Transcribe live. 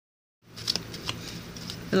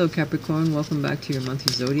Hello Capricorn, welcome back to your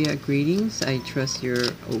monthly zodiac readings. I trust you're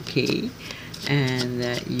okay and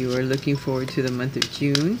that you are looking forward to the month of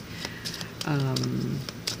June.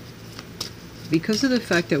 Because of the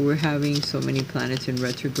fact that we're having so many planets in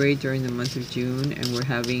retrograde during the month of June and we're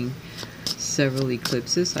having several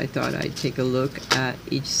eclipses, I thought I'd take a look at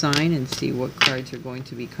each sign and see what cards are going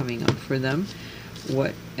to be coming up for them,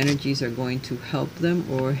 what energies are going to help them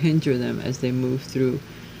or hinder them as they move through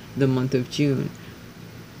the month of June.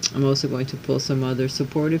 I'm also going to pull some other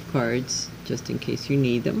supportive cards just in case you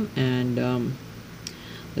need them, and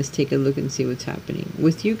let's take a look and see what's happening.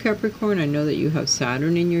 With you Capricorn, I know that you have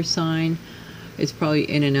Saturn in your sign. It's probably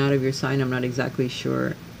in and out of your sign. I'm not exactly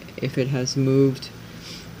sure if it has moved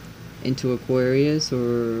into Aquarius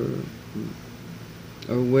or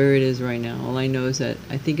where it is right now. All I know is that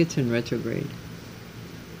I think it's in retrograde.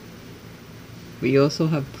 But you also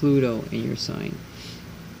have Pluto in your sign.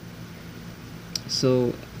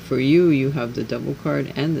 So for you, you have the Devil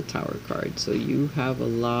card and the Tower card. So you have a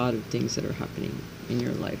lot of things that are happening in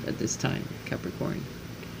your life at this time, Capricorn.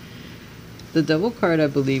 The Devil card, I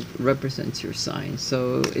believe, represents your sign.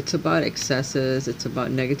 So it's about excesses, it's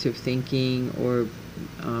about negative thinking, or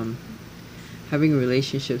having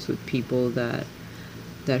relationships with people that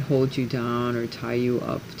hold you down or tie you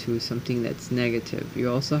up to something that's negative.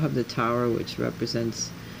 You also have the Tower, which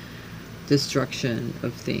represents destruction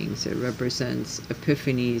of things. It represents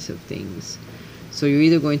epiphanies of things. So you're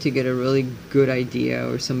either going to get a really good idea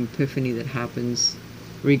or some epiphany that happens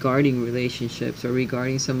regarding relationships or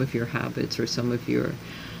regarding some of your habits or some of your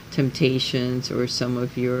temptations or some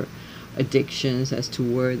of your addictions as to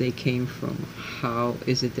where they came from. How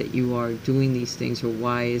is it that you are doing these things, or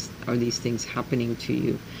why are these things happening to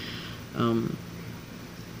you?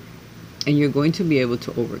 And you're going to be able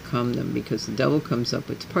to overcome them because the Devil comes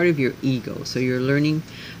up. It's part of your ego. So you're learning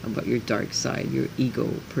about your dark side, your ego,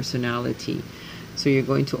 personality. So you're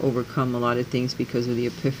going to overcome a lot of things because of the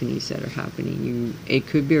epiphanies that are happening. It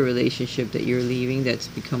could be a relationship that you're leaving that's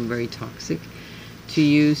become very toxic to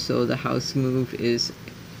you. So the house move is,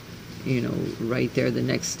 right there, the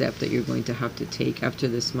next step that you're going to have to take after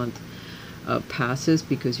this month passes,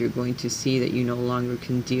 because you're going to see that you no longer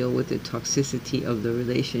can deal with the toxicity of the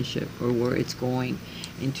relationship or where it's going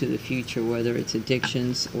into the future, whether it's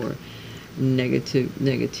addictions or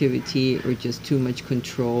negativity or just too much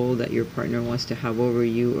control that your partner wants to have over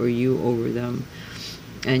you or you over them.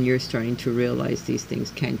 And you're starting to realize these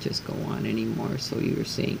things can't just go on anymore. So you're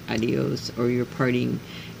saying adios, or you're parting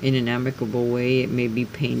in an amicable way. It may be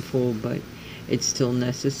painful, but it's still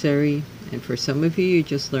necessary. And for some of you, you're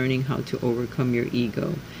just learning how to overcome your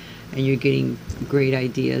ego. And you're getting great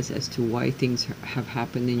ideas as to why things have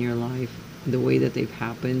happened in your life, the way that they've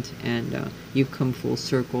happened. And you've come full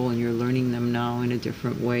circle and you're learning them now in a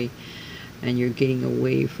different way. And you're getting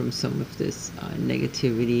away from some of this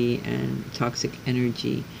negativity and toxic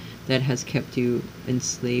energy that has kept you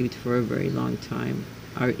enslaved for a very long time.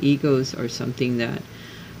 Our egos are something that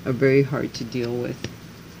are very hard to deal with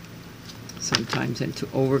sometimes, and to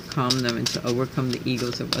overcome them and to overcome the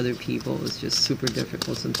egos of other people is just super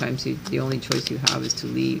difficult. Sometimes the only choice you have is to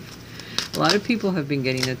leave. A lot of people have been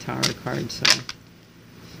getting the Tower card, so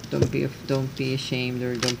don't be ashamed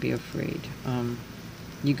or don't be afraid.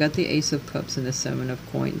 You got the Ace of Cups and the Seven of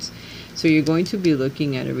Coins. So you're going to be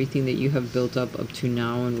looking at everything that you have built up to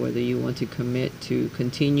now and whether you want to commit to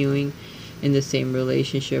continuing in the same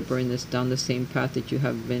relationship or down the same path that you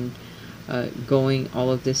have been going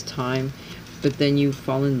all of this time. But then you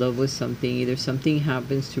fall in love with something. Either something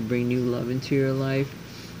happens to bring new love into your life,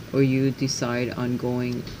 or you decide on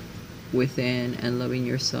going within and loving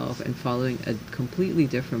yourself and following a completely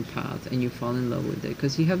different path, and you fall in love with it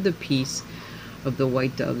because you have the peace of the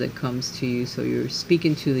white dove that comes to you. So you're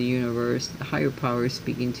speaking to the universe, the higher power is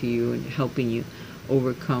speaking to you and helping you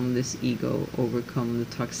overcome this ego, overcome the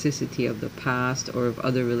toxicity of the past or of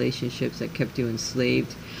other relationships that kept you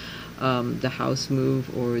enslaved. The house move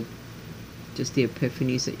or just the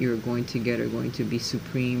epiphanies that you're going to get are going to be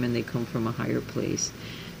supreme, and they come from a higher place.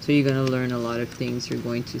 So you're going to learn a lot of things. You're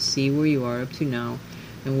going to see where you are up to now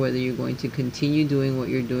and whether you're going to continue doing what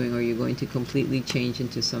you're doing, or you're going to completely change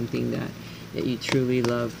into something that you truly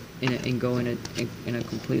love and go in a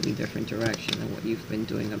completely different direction than what you've been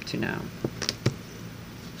doing up to now.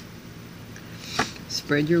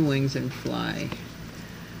 Spread your wings and fly.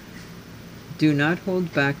 Do not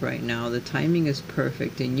hold back right now. The timing is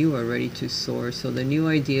perfect and you are ready to soar. So the new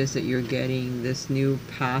ideas that you're getting, this new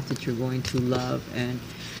path that you're going to love and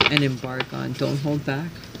embark on, don't hold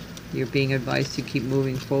back. You're being advised to keep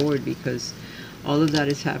moving forward because all of that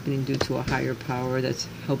is happening due to a higher power that's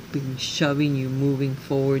helping, shoving you, moving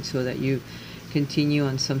forward so that you Continue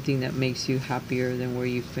on something that makes you happier than where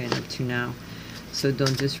you've been up to now. So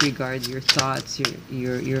don't disregard your thoughts,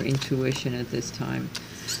 your intuition at this time.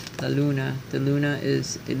 The Luna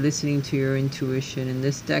is listening to your intuition. In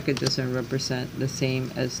this deck, it doesn't represent the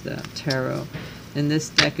same as the Tarot. In this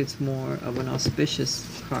deck, it's more of an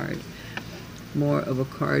auspicious card. More of a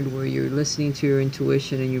card where you're listening to your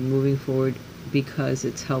intuition and you're moving forward because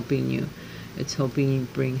it's helping you. It's helping you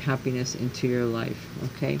bring happiness into your life,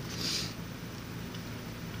 okay?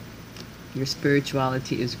 Your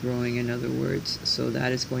spirituality is growing, in other words, so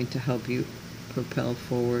that is going to help you propel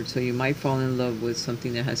forward. So you might fall in love with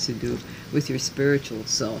something that has to do with your spiritual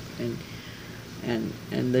self and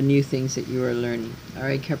the new things that you are learning. All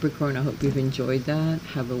right, Capricorn, I hope you've enjoyed that.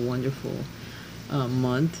 Have a wonderful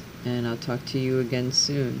month, and I'll talk to you again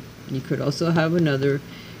soon. You could also have another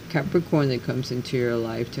Capricorn that comes into your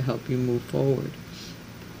life to help you move forward,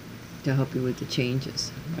 to help you with the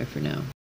changes. Bye for now.